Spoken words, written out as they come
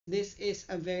This is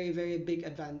a very, very big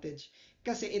advantage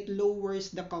kasi it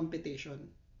lowers the competition.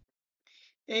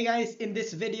 Hey guys, in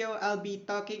this video, I'll be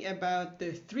talking about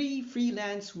the 3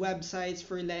 freelance websites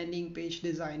for landing page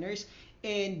designers.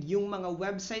 And yung mga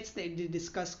websites na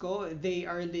i-discuss ko, they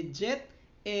are legit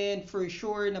and for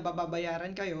sure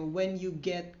nababayaran kayo when you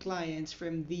get clients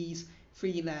from these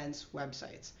freelance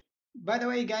websites. By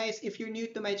the way, guys, if you're new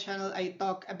to my channel, I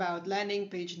talk about landing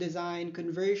page design,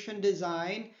 conversion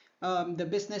design, the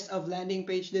business of landing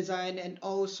page design, and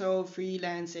also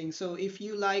freelancing. So if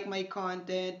you like my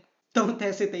content, don't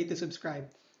hesitate to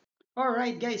subscribe.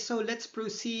 Alright guys, so let's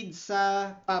proceed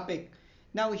sa topic.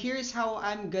 Now here's how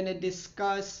I'm gonna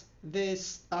discuss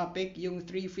this topic, yung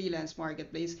 3 freelance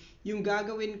marketplace. Yung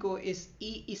gagawin ko is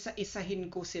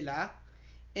iisa-isahin ko sila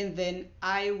and then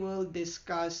I will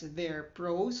discuss their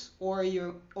pros or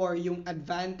yung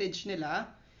advantage nila,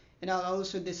 and I'll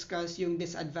also discuss yung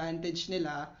disadvantage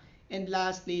nila, and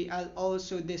lastly I'll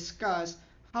also discuss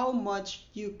how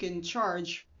much you can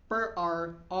charge per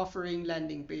hour offering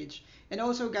landing page. And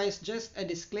also guys, just a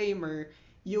disclaimer,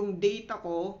 yung data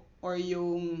ko or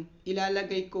yung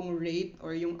ilalagay kong rate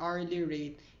or yung hourly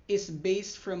rate is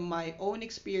based from my own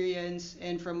experience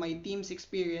and from my team's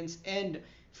experience and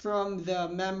from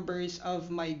the members of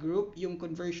my group, yung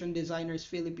Conversion Designers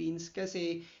Philippines,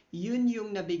 kasi yun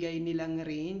yung nabigay nilang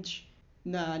range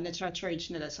na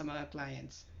na-charge nila sa mga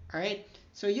clients. Alright?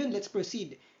 So yun, let's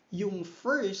proceed. Yung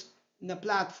first na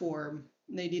platform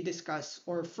na i-discuss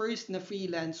or first na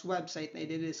freelance website na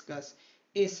i-discuss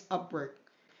is Upwork.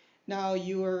 Now,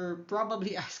 you're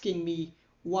probably asking me,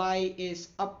 why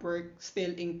is Upwork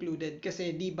still included?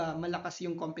 Kasi di ba malakas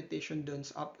yung competition dun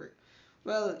sa Upwork.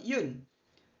 Well, yun.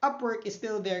 Upwork is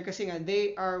still there kasi nga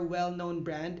they are well-known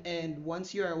brand, and once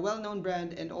you are a well-known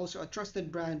brand and also a trusted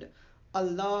brand, a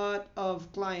lot of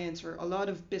clients or a lot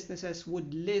of businesses would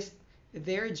list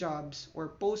their jobs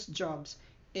or post jobs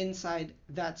inside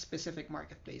that specific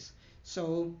marketplace.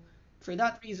 So, for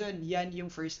that reason, yan yung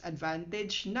first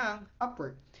advantage ng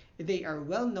Upwork. They are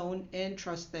well-known and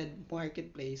trusted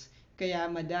marketplace, kaya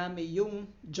madami yung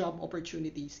job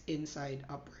opportunities inside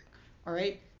Upwork.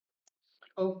 Alright?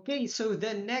 Okay, so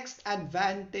the next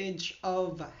advantage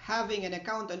of having an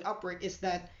account on Upwork is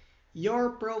that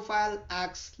your profile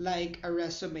acts like a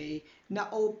resume na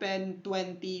open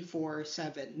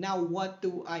 24/7. Now, what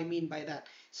do I mean by that?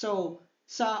 So,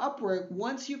 sa Upwork,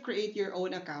 once you create your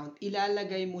own account,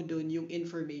 ilalagay mo dun yung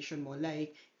information mo,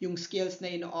 like yung skills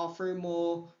na ino-offer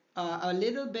mo, a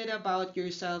little bit about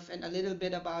yourself and a little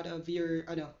bit about of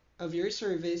your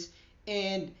service,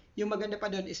 and yung maganda pa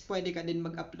doon is pwede ka din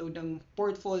mag-upload ng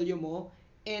portfolio mo.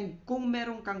 And kung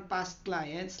meron kang past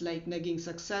clients, like naging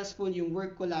successful yung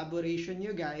work collaboration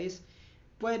you guys,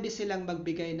 pwede silang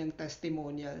magbigay ng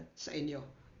testimonial sa inyo.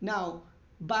 Now,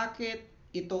 bakit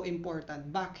ito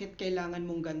important? Bakit kailangan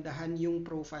mong gandahan yung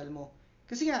profile mo?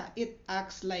 Kasi nga, it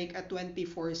acts like a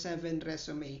 24/7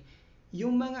 resume.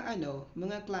 Yung mga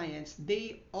clients,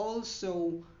 they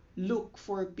also look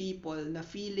for people na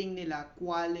feeling nila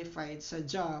qualified sa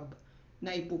job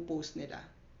na ipopost nila.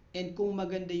 And kung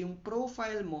maganda yung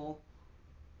profile mo,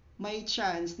 may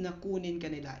chance na kunin ka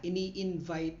nila,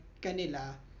 ini-invite ka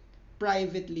nila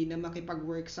privately na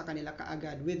makipag-work sa kanila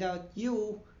kaagad without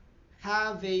you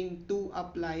having to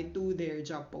apply to their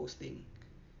job posting.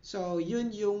 So,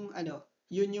 yun yung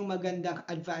magandang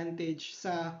advantage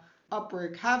sa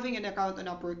Upwork, having an account on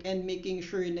Upwork and making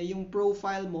sure na yung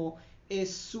profile mo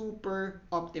is super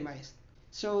optimized.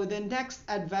 So, the next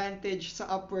advantage sa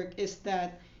Upwork is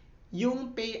that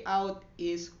yung payout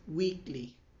is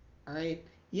weekly. Alright?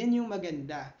 Yan yung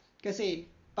maganda.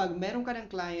 Kasi, pag meron ka ng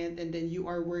client and then you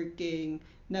are working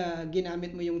na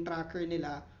ginamit mo yung tracker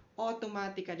nila,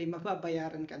 automatically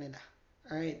mababayaran ka nila.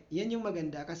 Alright? Yan yung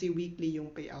maganda kasi weekly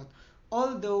yung payout.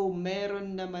 Although,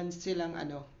 meron naman silang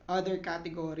other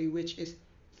category which is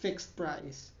fixed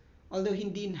price. Although,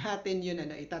 hindi natin yun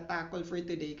itatakol for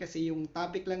today kasi yung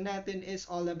topic lang natin is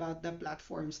all about the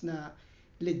platforms na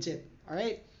legit.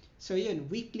 Alright? So, yun,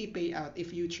 weekly payout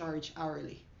if you charge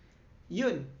hourly.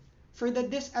 Yun. For the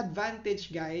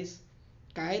disadvantage, guys,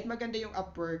 kahit maganda yung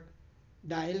Upwork,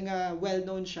 dahil nga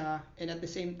well-known siya, and at the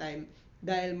same time,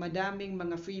 dahil madaming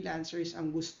mga freelancers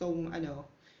ang gustong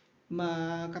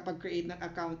makapag-create ng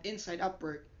account inside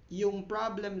Upwork, yung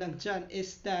problem lang dyan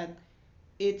is that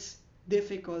it's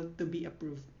difficult to be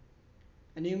approved.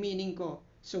 Ano yung meaning ko?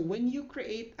 So, when you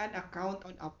create an account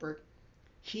on Upwork,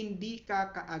 hindi ka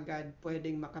kaagad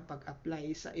pwedeng makapag-apply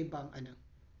sa ibang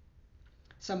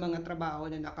sa mga trabaho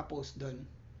na nakapost doon.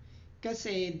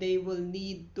 Kasi they will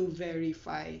need to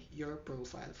verify your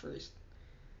profile first.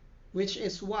 Which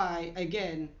is why,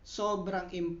 again,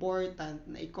 sobrang important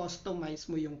na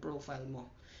i-customize mo yung profile mo.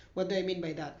 What do I mean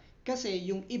by that? Kasi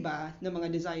yung iba na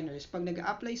mga designers, pag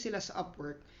nag-apply sila sa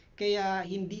Upwork, kaya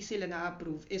hindi sila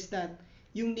na-approve is that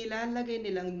yung nilalagay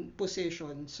nilang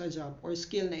position sa job or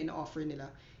skill na ina-offer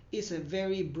nila is a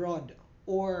very broad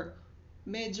or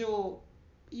medyo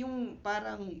yung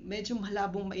parang medyo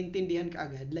malabong maintindihan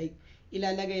kaagad. Like,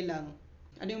 ilalagay lang,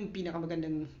 ano yung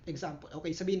pinakamagandang example?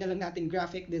 Okay, sabihin na lang natin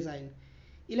graphic design.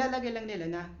 Ilalagay lang nila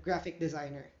na graphic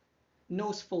designer.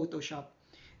 Knows Photoshop.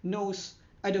 Knows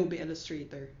Adobe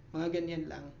Illustrator. Mga ganyan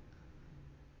lang.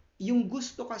 Yung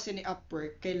gusto kasi ni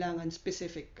Upwork, kailangan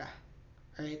specific ka.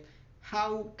 Right?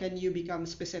 How can you become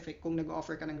specific kung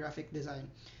nag-offer ka ng graphic design?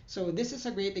 So, this is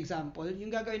a great example.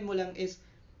 Yung gagawin mo lang is,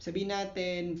 sabihin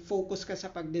natin, focus ka sa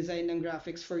pag-design ng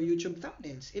graphics for YouTube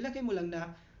thumbnails. Ilagay mo lang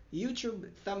na YouTube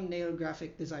thumbnail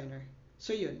graphic designer.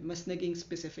 So, yun, mas naging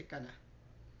specific ka na.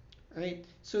 Right?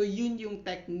 So, yun yung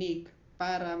technique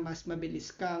para mas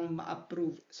mabilis kang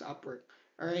ma-approve sa Upwork.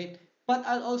 Alright? But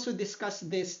I'll also discuss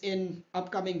this in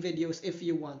upcoming videos if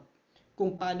you want,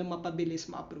 kung paano mapabilis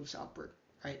ma-approve sa Upwork.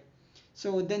 Right?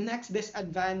 So, the next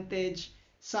disadvantage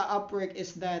sa Upwork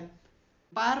is that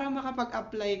para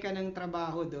makapag-apply ka ng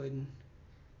trabaho doon,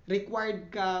 required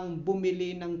kang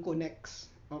bumili ng connects.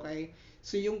 Okay?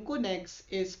 So, yung connects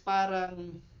is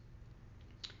parang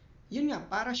yun nga,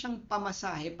 para siyang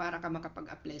pamasahe para ka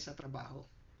makapag-apply sa trabaho.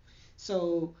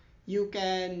 So, you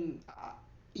can,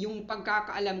 yung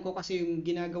pagkakaalam ko kasi yung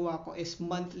ginagawa ko is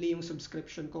monthly yung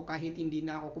subscription ko kahit hindi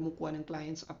na ako kumukuha ng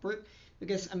clients Upwork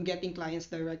because I'm getting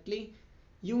clients directly.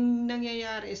 Yung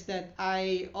nangyayari is that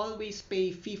I always pay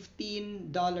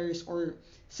 $15 or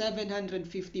 750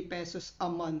 pesos a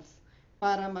month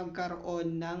para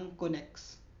magkaroon ng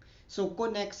connects. So,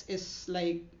 connects is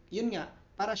like, yun nga,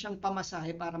 para siyang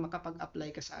pamasahe para makapag-apply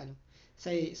ka sa ano,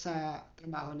 sa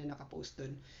trabaho na nakapost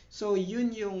dun. So,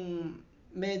 yun yung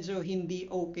medyo hindi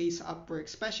okay sa Upwork,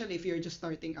 especially if you're just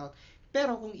starting out.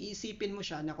 Pero kung iisipin mo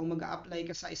siya na kung mag-a-apply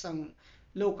ka sa isang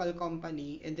local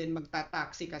company and then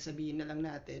magta-taxi ka, sabihin na lang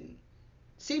natin,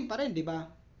 same pa rin, di ba?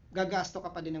 Gagasto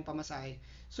ka pa din ng pamasahe.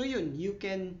 So yun, you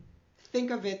can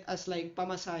think of it as like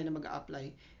pamasahe na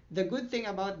mag-a-apply. The good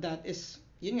thing about that is,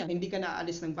 yun nga, hindi ka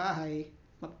naalis ng bahay,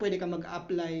 pwede ka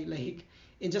mag-apply like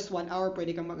in just 1 hour,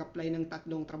 pwede kang mag-apply ng 3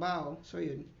 trabaho. So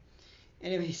yun.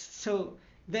 Anyways, so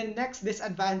the next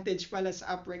disadvantage pala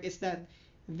sa Upwork is that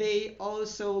they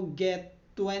also get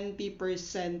 20%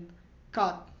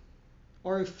 cut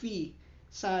or fee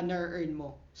sa na-earn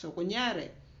mo. So,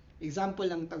 kunyari, example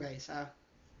lang to guys ha.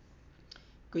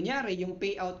 Kunyari, yung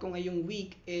payout ko ngayong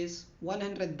week is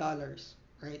 $100.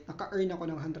 Right? Naka-earn ako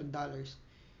ng $100.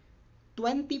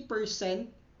 20%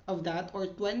 of that or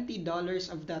 $20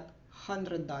 of that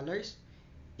 $100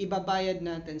 ibabayad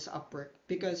natin sa Upwork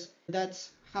because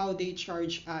that's how they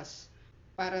charge us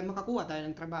para makakuha tayo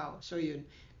ng trabaho. So yun.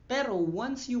 Pero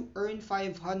once you earn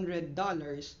 $500,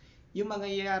 yung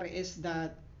mangyayari is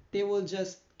that they will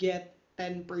just get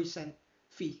 10%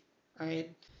 fee.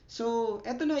 Alright? So,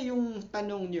 eto na yung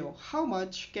tanong nyo. How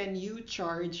much can you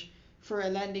charge for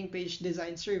a landing page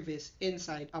design service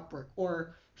inside Upwork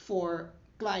or for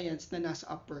clients na nasa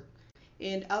Upwork?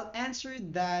 And I'll answer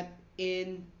that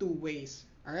in two ways.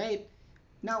 Alright?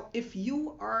 Now, if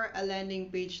you are a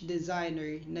landing page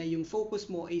designer na yung focus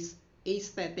mo is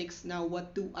aesthetics, now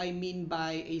what do I mean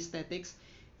by aesthetics?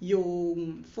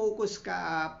 Yung focus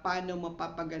ka paano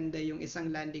mapapaganda yung isang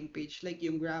landing page. Like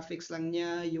yung graphics lang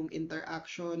niya, yung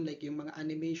interaction, like yung mga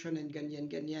animation and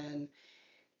ganyan-ganyan.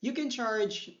 You can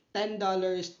charge $10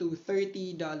 to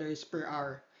 $30 per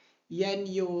hour. Yan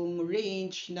yung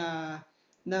range na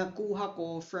nakuha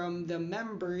ko from the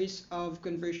members of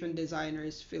Conversion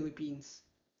Designers Philippines.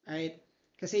 Right?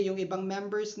 Kasi yung ibang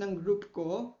members ng group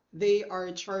ko, they are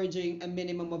charging a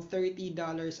minimum of $30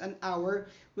 an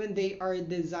hour when they are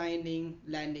designing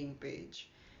landing page.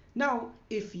 Now,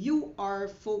 if you are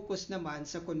focused naman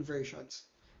sa conversions,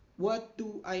 what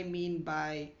do I mean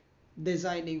by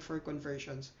designing for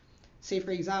conversions? Say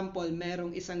for example,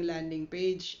 merong isang landing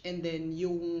page and then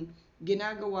yung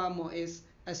ginagawa mo is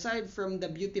aside from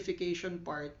the beautification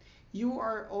part, you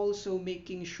are also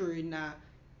making sure na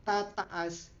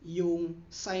tataas yung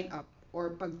sign up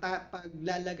or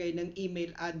paglalagay ng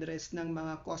email address ng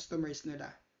mga customers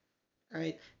nila.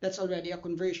 Alright, that's already a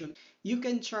conversion. You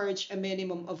can charge a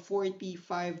minimum of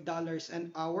 $45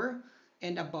 an hour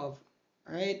and above.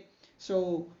 Alright,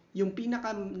 so yung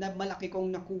pinaka malaki kong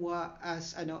nakuha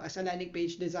as a landing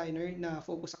page designer na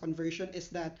focus sa conversion is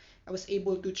that I was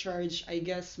able to charge I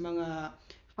guess mga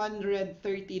 $130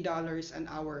 an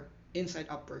hour inside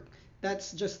Upwork.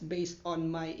 That's just based on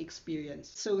my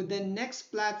experience. So the next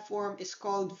platform is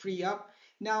called FreeUp.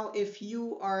 Now, if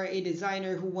you are a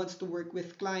designer who wants to work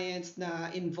with clients na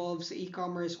involves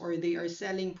e-commerce or they are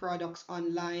selling products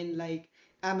online like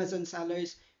Amazon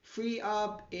sellers,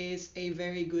 FreeUp is a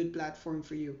very good platform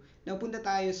for you. Now, punta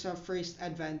tayo sa first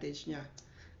advantage niya.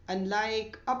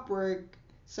 Unlike Upwork,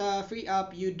 sa free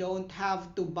up, you don't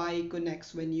have to buy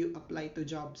connects when you apply to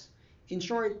jobs. In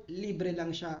short, libre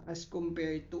lang siya as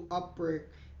compared to Upwork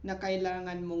na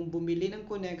kailangan mong bumili ng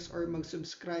connects or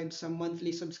mag-subscribe sa monthly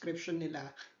subscription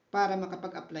nila para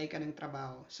makapag-apply ka ng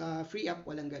trabaho. Sa free up,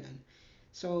 walang ganun.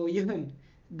 So, yun.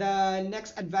 The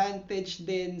next advantage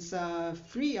din sa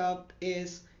free up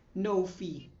is no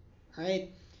fee.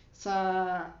 Alright? Sa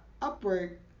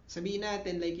Upwork, sabihin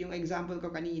natin, like yung example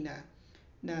ko kanina,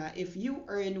 na if you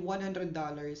earn $100,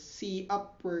 si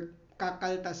Upwork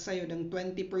kakaltas sa'yo ng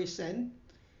 20%,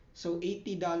 so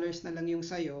 $80 na lang yung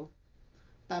sa'yo,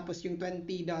 tapos yung $20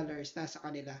 nasa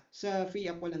kanila. Sa free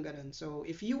up walang ganun. So,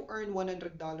 if you earn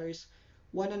 $100, $100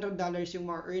 yung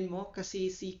ma-earn mo kasi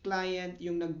si client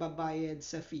yung nagbabayad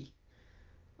sa fee.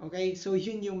 Okay? So,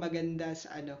 yun yung maganda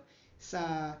sa sa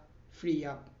free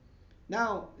up.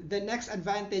 Now, the next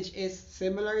advantage is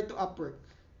similar to Upwork,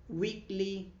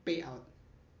 weekly payout.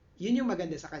 Yun yung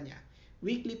maganda sa kanya.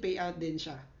 Weekly payout din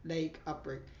siya, like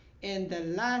Upwork. And the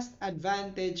last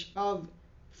advantage of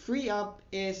free up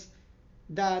is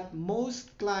that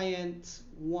most clients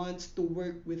wants to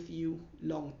work with you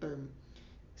long term.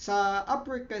 Sa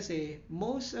Upwork kasi,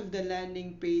 most of the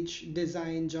landing page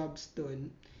design jobs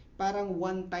dun, parang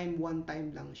one time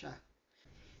lang siya.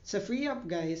 Sa free up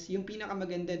guys, yung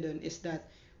pinakamaganda dun is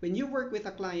that when you work with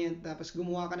a client tapos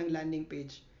gumawa ka ng landing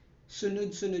page,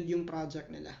 sunod-sunod yung project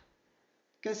nila.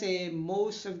 Kasi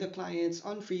most of the clients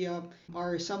on free up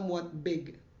are somewhat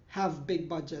big, have big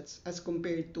budgets as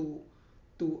compared to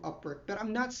Upwork. Pero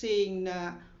I'm not saying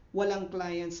na walang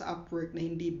clients sa Upwork na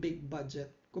hindi big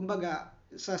budget. Kumbaga,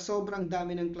 sa sobrang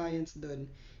dami ng clients doon,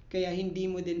 kaya hindi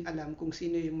mo din alam kung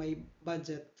sino yung may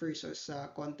budget versus sa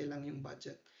konti lang yung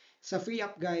budget. Sa free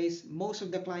up guys, most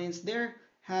of the clients there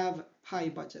have high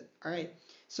budget. Alright.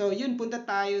 So yun, punta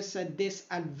tayo sa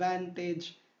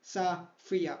disadvantage sa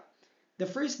free up. The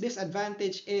first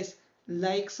disadvantage is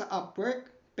like sa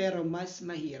Upwork, pero mas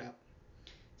mahirap.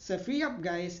 Sa free up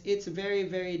guys, it's very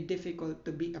difficult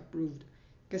to be approved.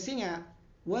 Kasi nga,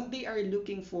 what they are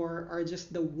looking for are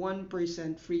just the 1%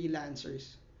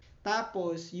 freelancers.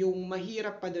 Tapos, yung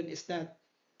mahirap pa dun is that,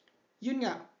 yun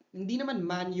nga, hindi naman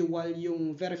manual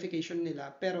yung verification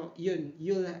nila, pero yun,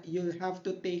 you'll have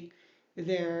to take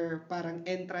their parang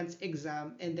entrance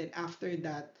exam and then after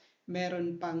that,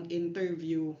 meron pang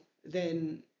interview,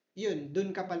 then yun,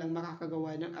 dun ka palang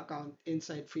makakagawa ng account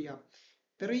inside free up.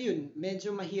 Pero yun, medyo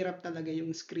mahirap talaga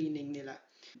yung screening nila.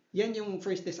 Yan yung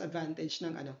first disadvantage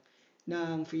ng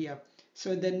free up.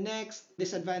 So the next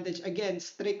disadvantage, again,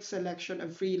 strict selection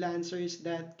of freelancers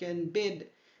that can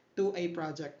bid to a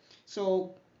project.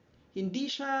 So hindi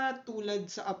siya tulad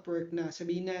sa Upwork na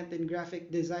sabihin natin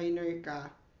graphic designer ka,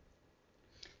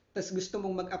 tas gusto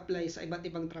mong mag-apply sa iba't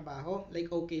ibang trabaho, like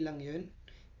okay lang yun.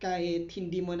 Kahit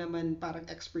hindi mo naman parang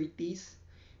expertise.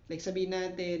 Like sabihin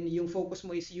natin, yung focus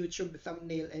mo is YouTube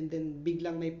thumbnail and then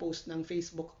biglang may post ng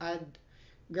Facebook ad.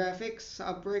 Graphics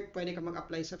sa Upwork, pwede ka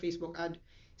mag-apply sa Facebook ad.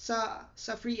 Sa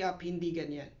free up, hindi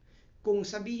ganyan. Kung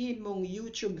sabihin mong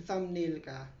YouTube thumbnail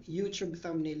ka, YouTube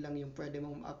thumbnail lang yung pwede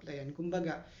mong ma-applyan.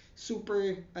 Kumbaga,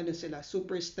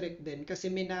 super strict din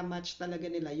kasi minamatch talaga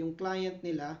nila yung client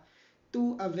nila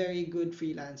to a very good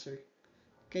freelancer.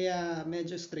 Kaya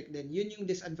medyo strict din. Yun yung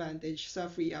disadvantage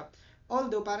sa free up.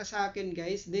 Although para sa akin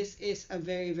guys, this is a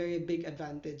very big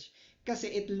advantage kasi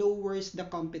it lowers the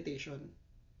competition.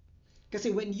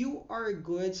 Kasi when you are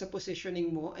good sa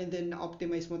positioning mo and then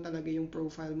na-optimize mo talaga yung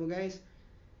profile mo guys,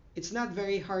 it's not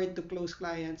very hard to close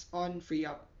clients on free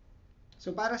up.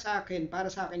 So para sa akin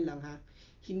lang ha,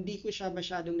 hindi ko siya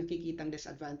masyadong nakikitang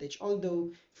disadvantage. Although,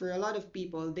 for a lot of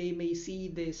people, they may see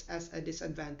this as a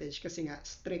disadvantage kasi nga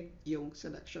strict yung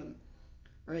selection.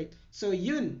 Alright, so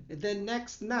yun. The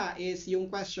next na is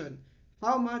yung question.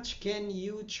 How much can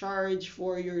you charge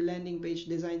for your landing page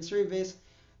design service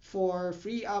for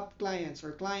free up clients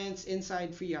or clients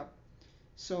inside free up?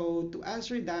 So to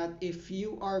answer that, if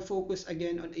you are focused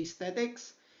again on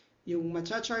aesthetics, yung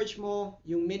macha-charge mo,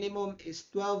 yung minimum is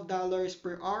 $12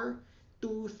 per hour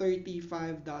to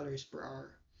 $35 per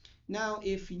hour. Now,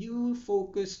 if you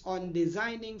focus on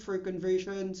designing for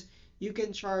conversions, you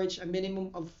can charge a minimum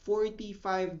of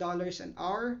 $45 an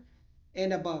hour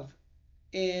and above.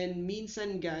 And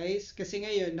minsan guys, kasi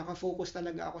ngayon nakafocus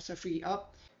talaga ako sa free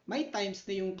up. may times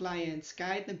na yung clients,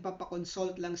 kahit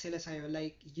nagpapakonsult lang sila sa'yo,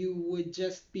 like you would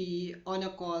just be on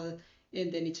a call and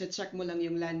then i-check mo lang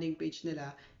yung landing page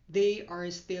nila, they are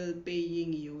still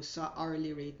paying you sa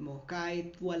hourly rate mo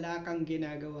kahit wala kang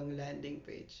ginagawang landing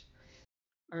page.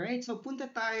 Alright, so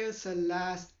punta tayo sa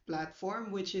last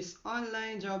platform which is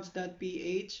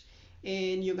onlinejobs.ph.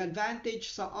 And yung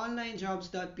advantage sa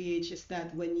onlinejobs.ph is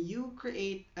that when you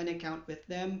create an account with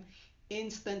them,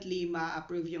 instantly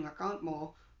ma-approve yung account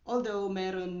mo. Although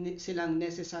meron silang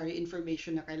necessary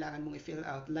information na kailangan mong i-fill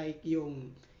out like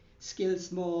yung skills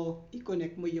mo,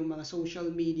 i-connect mo yung mga social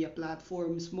media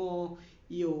platforms mo,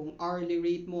 yung hourly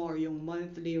rate mo or yung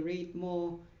monthly rate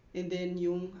mo, and then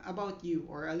yung about you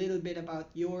or a little bit about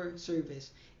your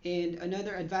service. And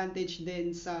another advantage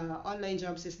din sa online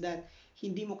jobs is that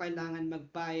hindi mo kailangan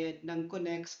magbayad ng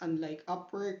connects unlike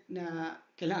Upwork na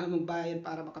kailangan mong bayad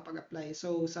para makapag-apply.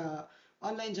 So sa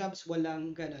online jobs,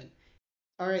 walang ganun.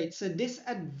 Alright, so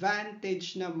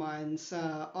disadvantage naman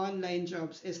sa online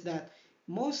jobs is that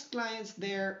most clients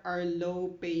there are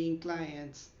low-paying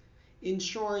clients. In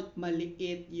short,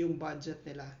 maliit yung budget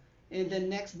nila. And the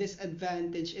next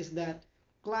disadvantage is that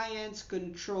clients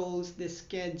controls the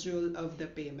schedule of the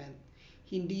payment.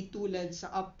 Hindi tulad sa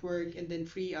Upwork and then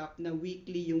free up na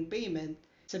weekly yung payment.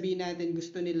 Sabihin natin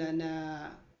gusto nila na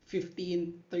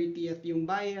 15th, 30th yung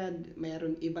bayad.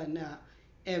 Meron iba na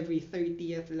every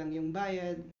 30th lang yung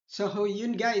bayad. So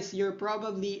yun guys, you're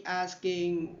probably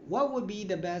asking what would be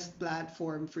the best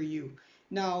platform for you.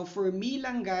 Now, for me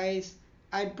lang guys,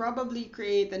 I'd probably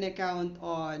create an account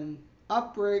on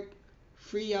Upwork,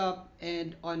 FreeUp,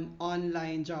 and on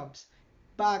online jobs.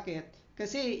 Bakit?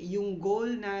 Kasi yung goal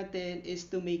natin is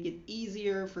to make it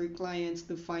easier for clients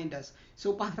to find us.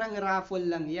 So parang raffle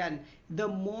lang yan. The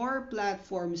more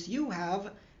platforms you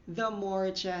have, the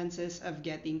more chances of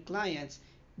getting clients.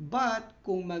 But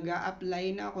kung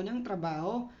mag-a-apply na ako ng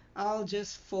trabaho, I'll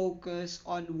just focus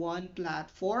on one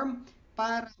platform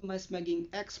para mas maging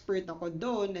expert ako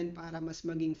doon and para mas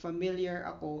maging familiar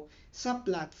ako sa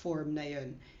platform na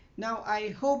yun. Now,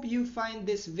 I hope you find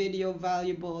this video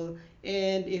valuable.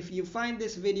 And if you find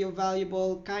this video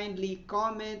valuable, kindly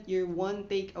comment your one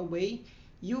takeaway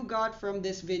you got from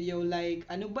this video. Like,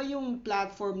 ano ba yung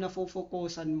platform na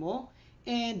focusan mo?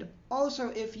 And also,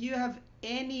 if you have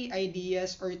any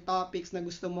ideas or topics na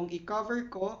gusto mong i-cover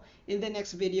ko in the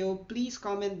next video, please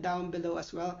comment down below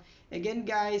as well. Again,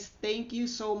 guys, thank you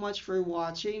so much for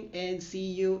watching and see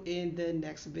you in the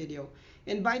next video.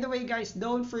 And by the way, guys,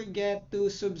 don't forget to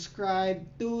subscribe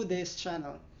to this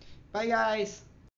channel. Bye, guys!